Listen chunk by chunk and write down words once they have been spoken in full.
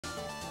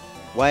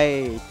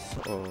Wait.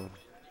 Oh.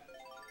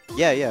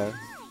 Yeah, yeah.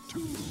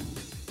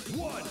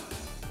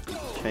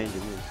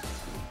 Changing this.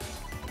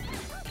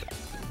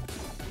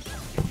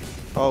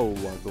 Oh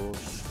my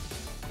gosh.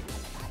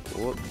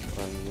 Whoops.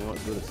 I'm not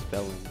good at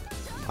spelling.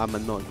 I'm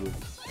not good.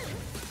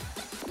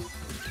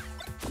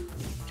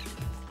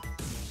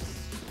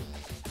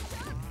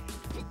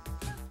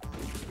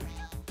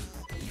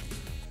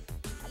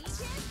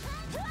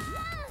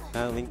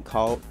 Can I link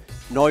Carl?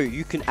 No,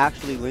 you can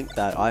actually link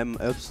that. I'm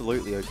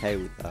absolutely okay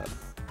with that.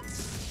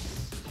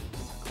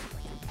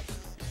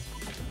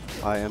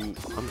 I'm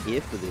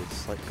here for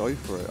this. Like, go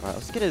for it. Alright,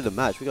 let's get into the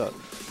match. We got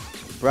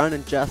Brown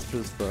and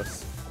Jaspers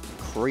versus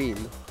Cream.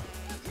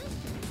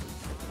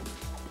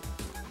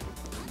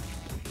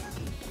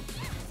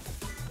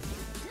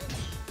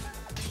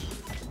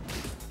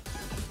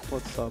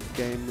 What's up,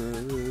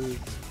 gamers?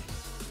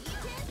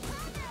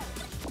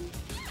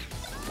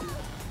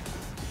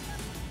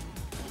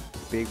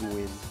 Big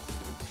win.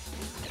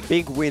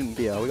 Big win,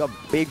 beer. We got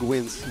big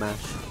win smash.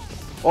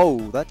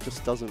 Oh, that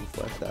just doesn't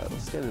reflect that.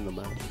 Let's get into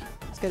the match.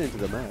 Let's get into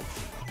the match.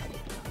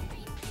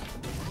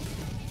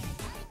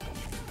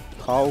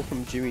 Carl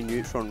from Jimmy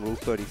Neutron Rule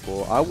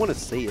 34. I want to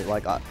see it.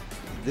 Like,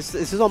 this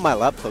is on my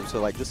laptop, so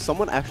like, just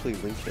someone actually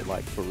link it,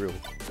 like, for real.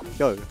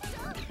 Go.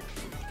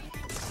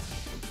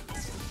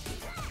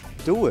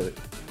 Do it.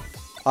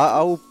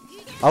 I'll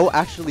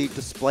actually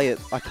display it.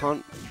 I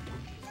can't.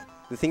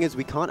 The thing is,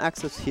 we can't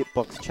access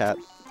Hitbox chat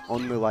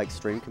on the like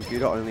stream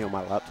computer, only on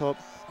my laptop.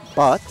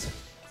 But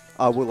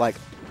I will like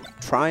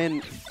try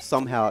and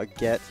somehow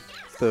get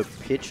the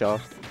picture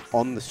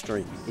on the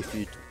stream if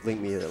you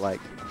link me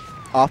like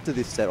after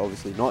this set.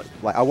 Obviously, not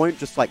like I won't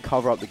just like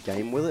cover up the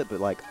game with it,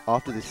 but like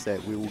after this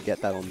set, we will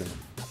get that on there.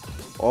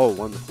 Oh,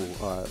 wonderful!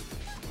 All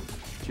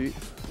right,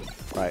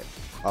 right.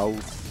 I'll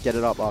get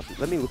it up after.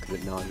 Let me look at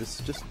it now.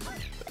 Just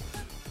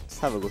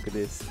have a look at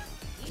this.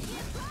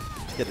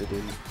 Get it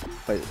in.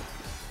 Wait.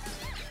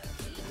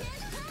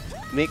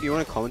 Nick, you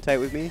want to commentate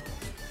with me?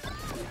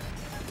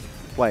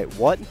 Wait,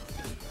 what?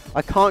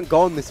 I can't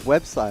go on this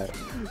website.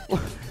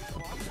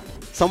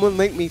 Someone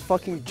link me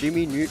fucking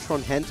Jimmy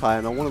Neutron hentai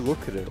and I want to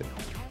look at it.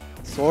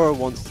 Sora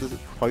wants to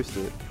post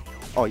it.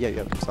 Oh,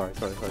 yeah, sorry.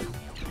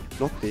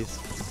 Not this.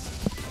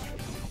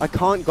 I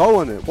can't go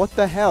on it. What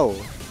the hell?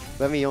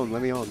 Let me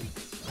on.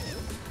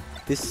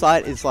 This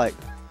site is like,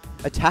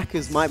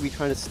 attackers might be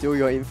trying to steal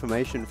your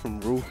information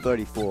from Rule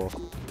 34.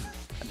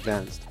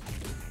 Advanced.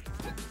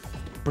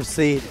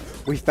 Proceed.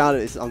 We found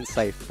it. It's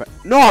unsafe.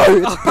 No!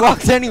 It's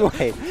blocked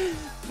anyway!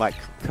 Like,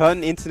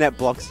 current internet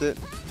blocks it.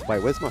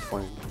 Wait, where's my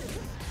phone?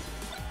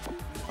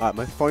 Alright,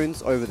 my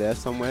phone's over there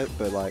somewhere,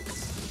 but like...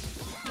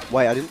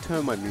 Wait, I didn't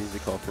turn my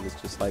music off and it's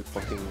just like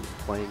fucking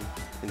playing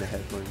in the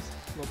headphones.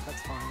 Look,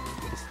 that's fine.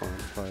 It's fine,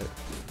 right.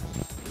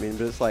 I mean,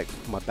 but it's like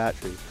my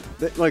battery.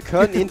 My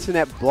current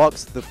internet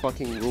blocks the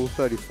fucking Rule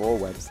 34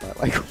 website.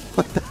 Like,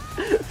 what the...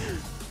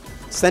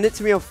 Send it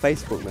to me on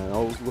Facebook, man.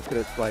 I'll look at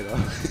it later.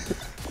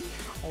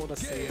 I want to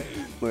see it.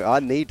 Look, I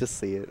need to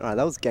see it. Alright,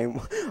 that was game...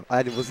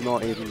 I was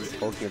not even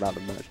talking about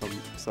the match. I'm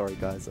sorry,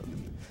 guys.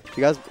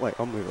 You guys... Wait,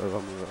 I'll move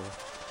over.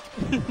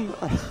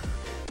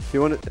 If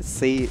you want to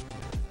see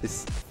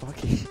this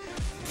fucking...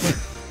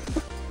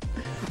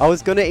 I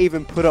was gonna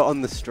even put it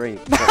on the stream,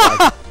 but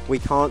like, we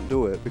can't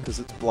do it because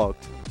it's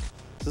blocked.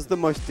 This is the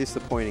most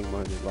disappointing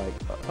moment. Like,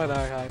 I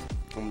know,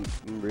 I'm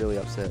really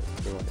upset.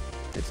 But like,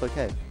 it's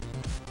okay.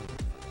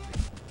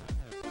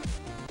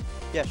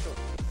 Yeah, sure.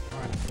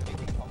 Alright,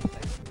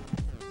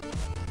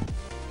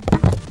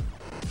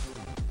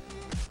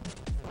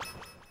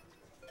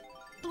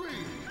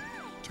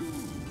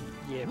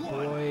 yeah,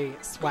 boy.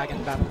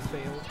 Swaggin'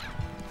 Battlefield.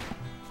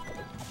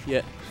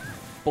 Yeah.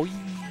 Boy.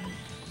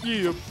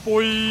 Yeah,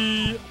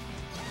 boy.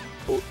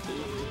 Oh.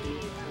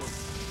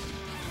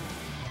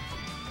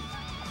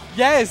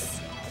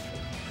 Yes!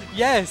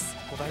 Yes!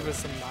 Well, those were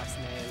some nice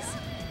nares.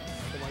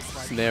 Almost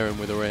like Snare him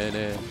with a rare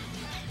nair.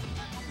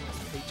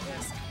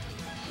 Peach-esque.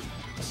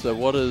 So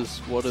what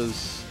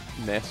does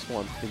Ness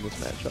want in this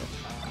matchup?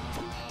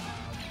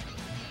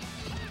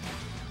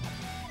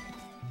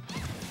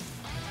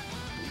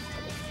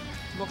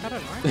 Look, I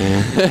don't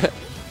know.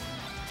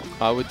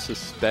 I would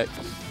suspect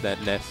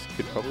that Ness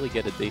could probably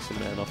get a decent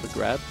amount off a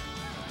grab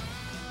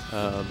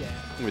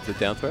with the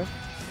down throw.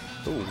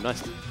 Ooh,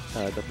 nice.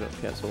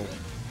 Definitely cancel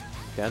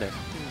down air.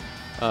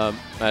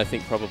 I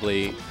think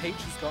probably... Peach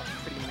has got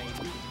pretty mean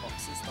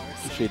boxes though.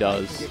 So she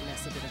does. Can give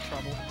Ness a bit of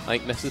trouble. I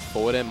think Ness's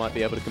forward air might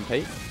be able to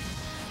compete.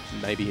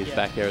 Maybe his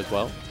back air as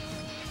well.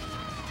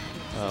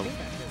 I think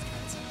back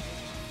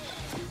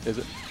air's Is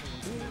it?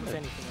 if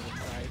anything, it would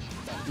trade.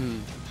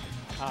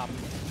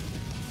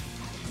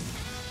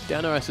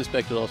 Down air I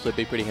suspect will also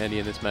be pretty handy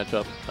in this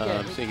matchup,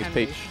 seeing as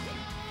Peach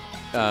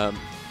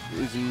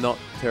is not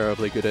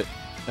terribly good at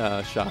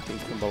sharking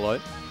from below.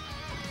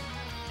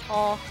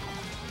 Oh,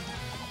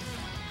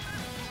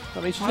 I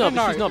mean, she's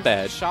not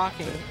bad.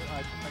 Sharking,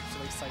 I'd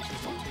actually say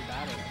she's not too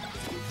bad at it.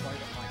 Because you throw it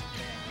like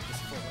down,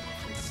 just fall in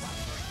every flat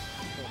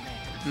or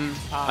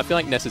man. I feel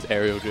like Ness's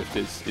aerial drift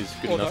is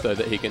good enough though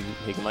that he can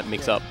like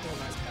mix up. Or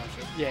nice power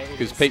shift. Yeah, it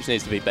Because is. Peach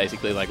needs to be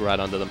basically like right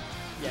under them,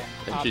 Yeah.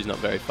 and she's not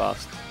very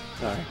fast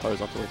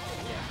horizontally.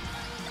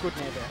 Yeah. Good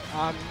nair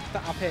there. The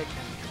up air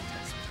can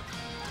contest.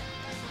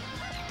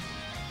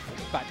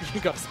 But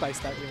you got to space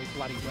that really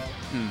bloody well.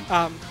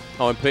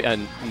 Oh,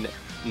 and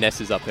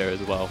Ness is up there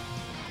as well.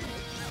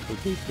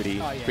 Would be pretty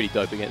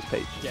dope against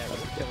Peach. Yeah, it would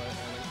kill her early.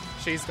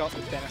 She's got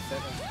the benefit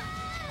of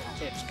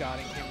edge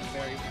guarding him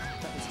very.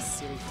 That was a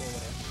silly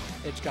forward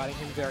edge. Edge guarding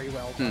him very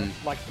well. But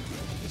like,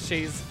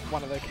 she's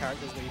one of the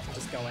characters where you can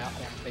just go out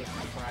there and beat them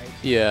afraid.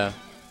 Yeah.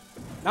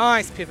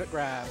 Nice pivot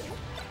grab.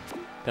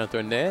 Down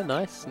through in there,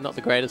 nice. Not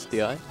the greatest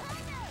DI.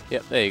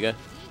 Yep, there you go.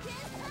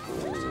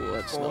 Ooh,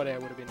 that's Forward not air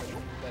would have been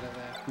better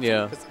there.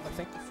 Yeah. Because I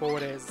think the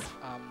forward air's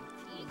a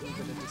little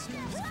bit of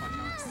distance is quite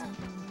nice.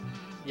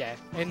 Yeah,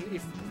 and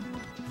if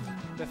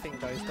the thing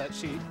goes that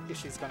if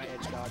she's going to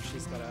edge guard,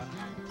 she's got to...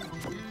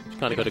 She's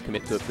kind of got to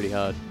commit to it pretty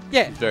hard.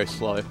 Yeah. It's very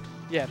slow.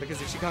 Yeah,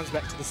 because if she comes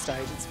back to the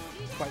stage, it's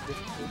quite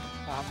difficult,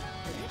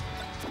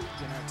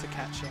 you know, to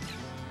catch him.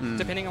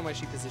 Depending on where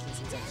she positions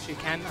herself, she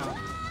can,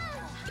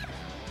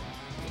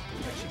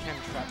 she can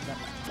trap that.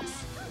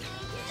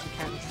 She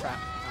can trap.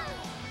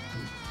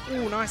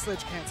 Ooh, nice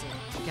ledge cancel.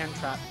 She can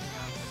trap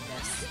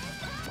Ness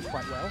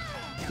quite well.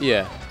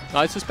 Yeah,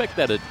 I suspect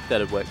that'd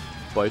work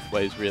both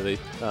ways really.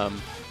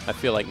 I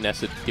feel like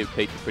Ness would give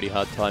Peach a pretty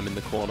hard time in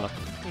the corner.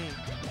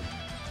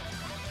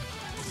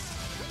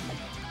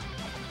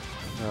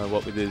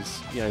 What with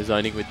his,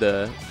 zoning with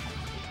the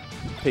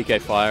PK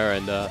Fire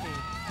and the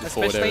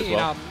forward air as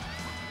well. Especially in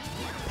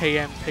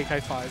PM,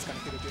 PK Fire is going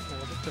to hit a bit more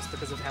just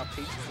because of how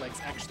Peach's legs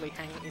actually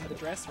hang in the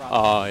dress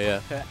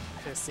rather than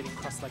her sitting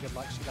cross-legged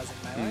like she does in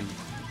Melee.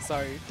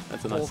 So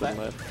that's a nice little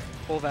move.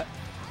 All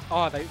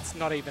that, it's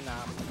not even,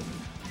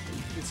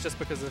 it's just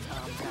because of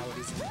how it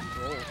is in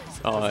Brawl.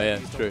 Oh yeah,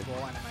 true.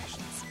 Brawl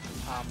animations.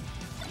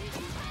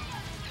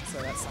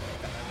 So that's something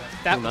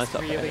that was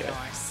nice really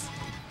nice.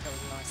 That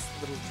was a nice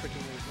little tricky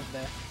movement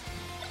there.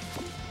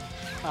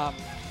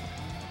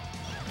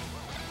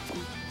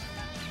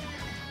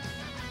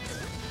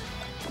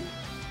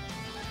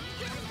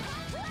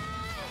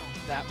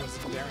 That was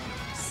very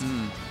nice. Does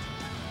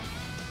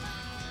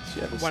she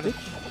have a stick?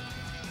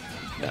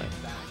 No.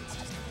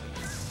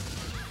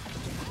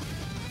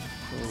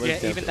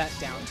 Yeah, even that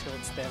down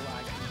tilts, they're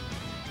like,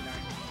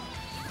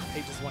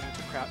 Peach is wanting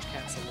to crouch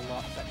cancel a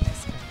lot, but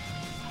Ness can,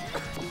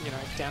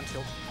 down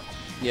tilt.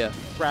 Yeah.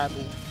 Grab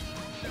will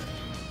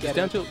get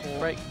down tilt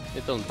break?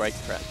 It doesn't break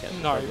crouch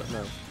cancel. No.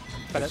 No.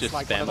 But it's just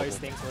like one of those spammable.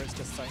 things where it's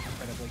just so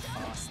incredibly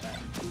fast that,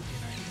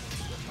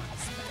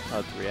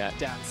 Hard to react.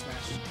 down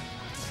smash.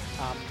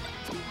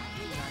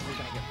 We're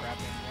going to get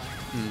grabbed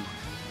anyway.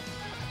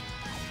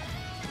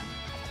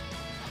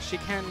 She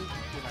can,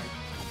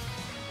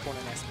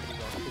 corner Ness pretty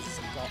well because it's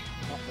not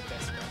the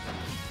best grab.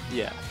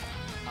 Yeah.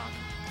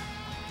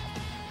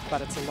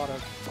 But it's a lot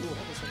of... Ooh,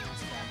 that was a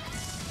nice grab.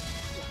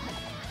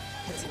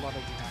 It's a lot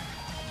of,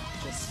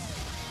 just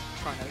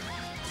trying to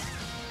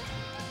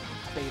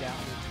beat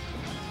out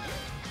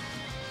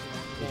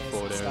with,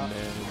 Forward air stuff. in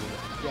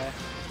there. Yeah.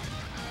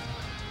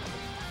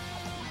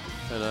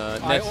 And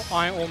Ness.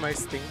 I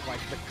almost think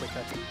like the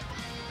quicker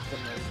the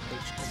move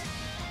Peach can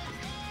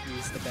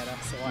use, the better.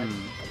 So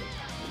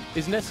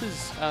Is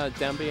Ness's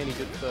down B any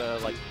good for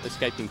like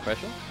escaping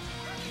pressure?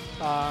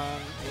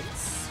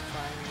 It's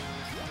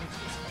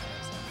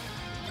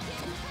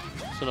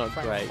So not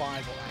frame great.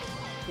 5 or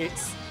 8.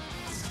 It's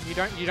you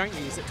don't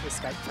use it to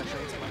escape pressure.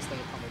 It's mostly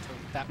a combo tool.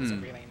 That was a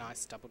really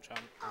nice double jump.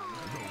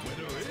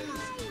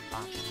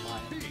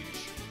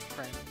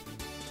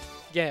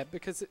 Yeah,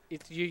 because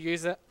you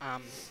use it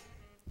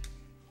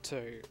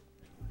to,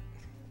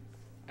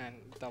 and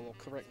they will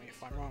correct me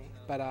if I'm wrong,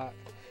 but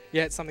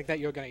yeah, it's something that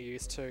you're going to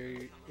use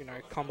to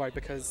combo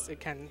because it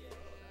can,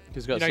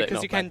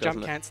 because you can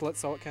jump cancel it,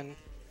 so it can.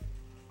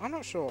 I'm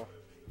not sure,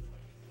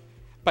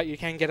 but you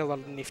can get a lot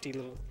of nifty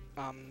little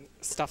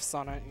stuffs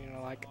on it.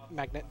 Like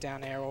magnet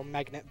down air or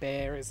magnet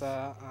bear is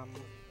a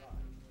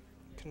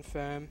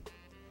confirm.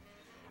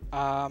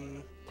 I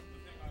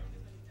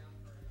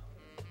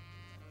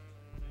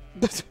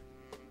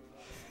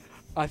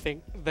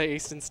think the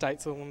Eastern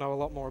States will know a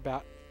lot more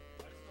about,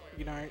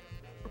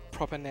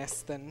 proper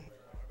Ness than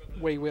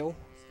we will.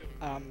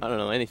 I don't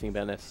know anything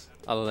about Ness,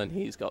 other than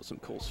he's got some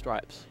cool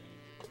stripes.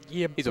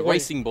 Yeah, he's a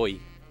racing boy.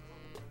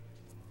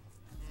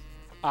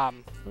 What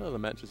other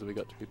matches have we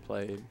got to be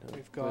played?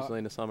 We've got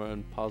Rosalina Summer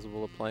and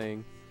Parzival are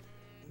playing.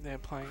 They're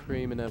playing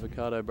Cream and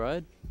Avocado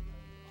Bride.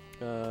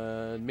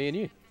 Me and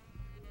you.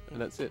 And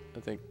that's it, I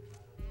think.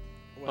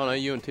 Well, oh no,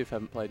 you and Tiff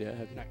haven't played yet,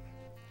 have you? No.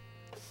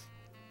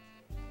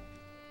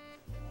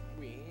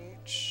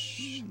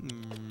 Which...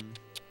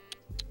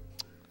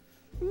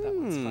 That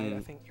one's played, I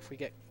think, if we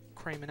get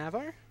Cream and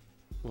Avo.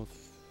 Well,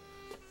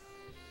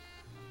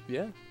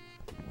 yeah.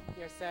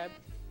 Yo, Seb,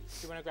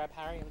 do you want to grab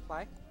Harry and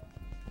play?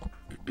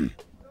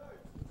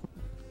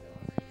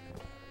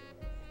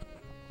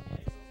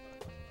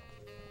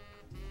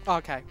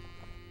 Okay.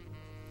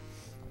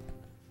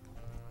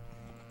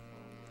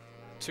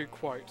 To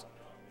quote,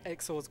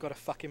 Exor's got to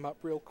fuck him up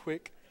real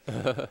quick.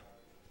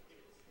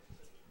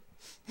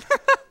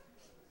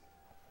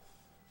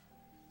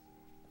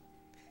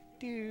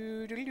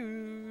 Do do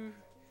do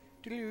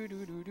do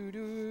do do do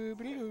do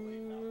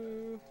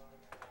do.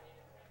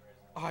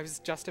 Oh, I was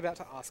just about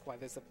to ask why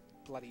there's a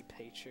bloody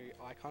Pichu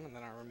icon, and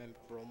then I remember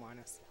Brawl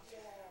Minus.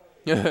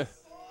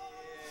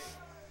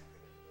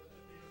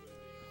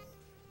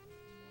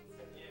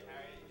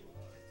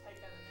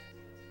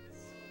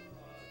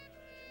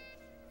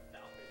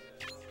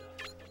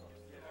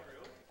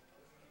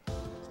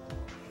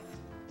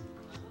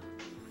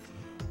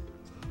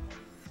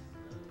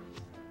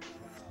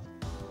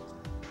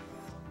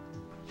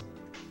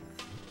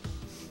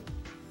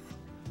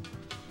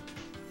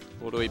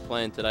 What are we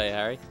playing today,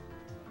 Harry?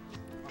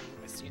 I'm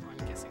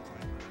guessing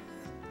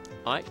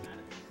Ike?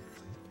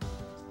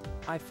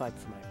 I fight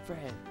for my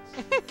friends.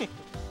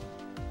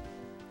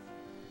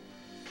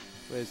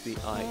 Where's the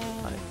Ike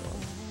icon?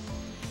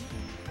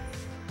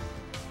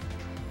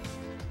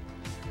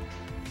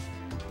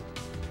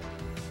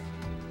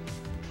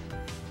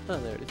 Oh,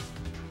 there it is.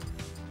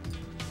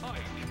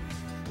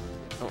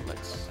 Oh,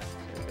 that's... I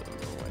got them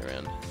the wrong way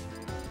around.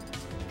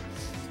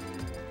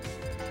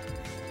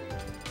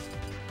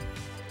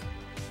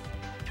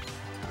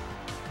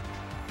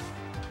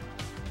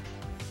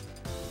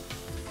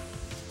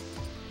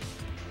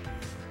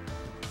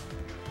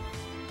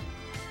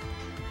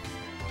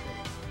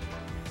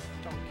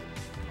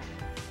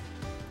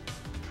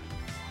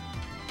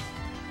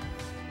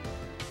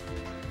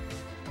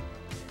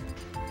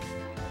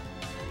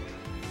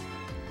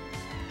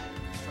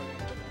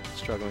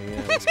 Struggling,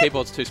 yeah. This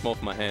keyboard's too small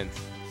for my hands.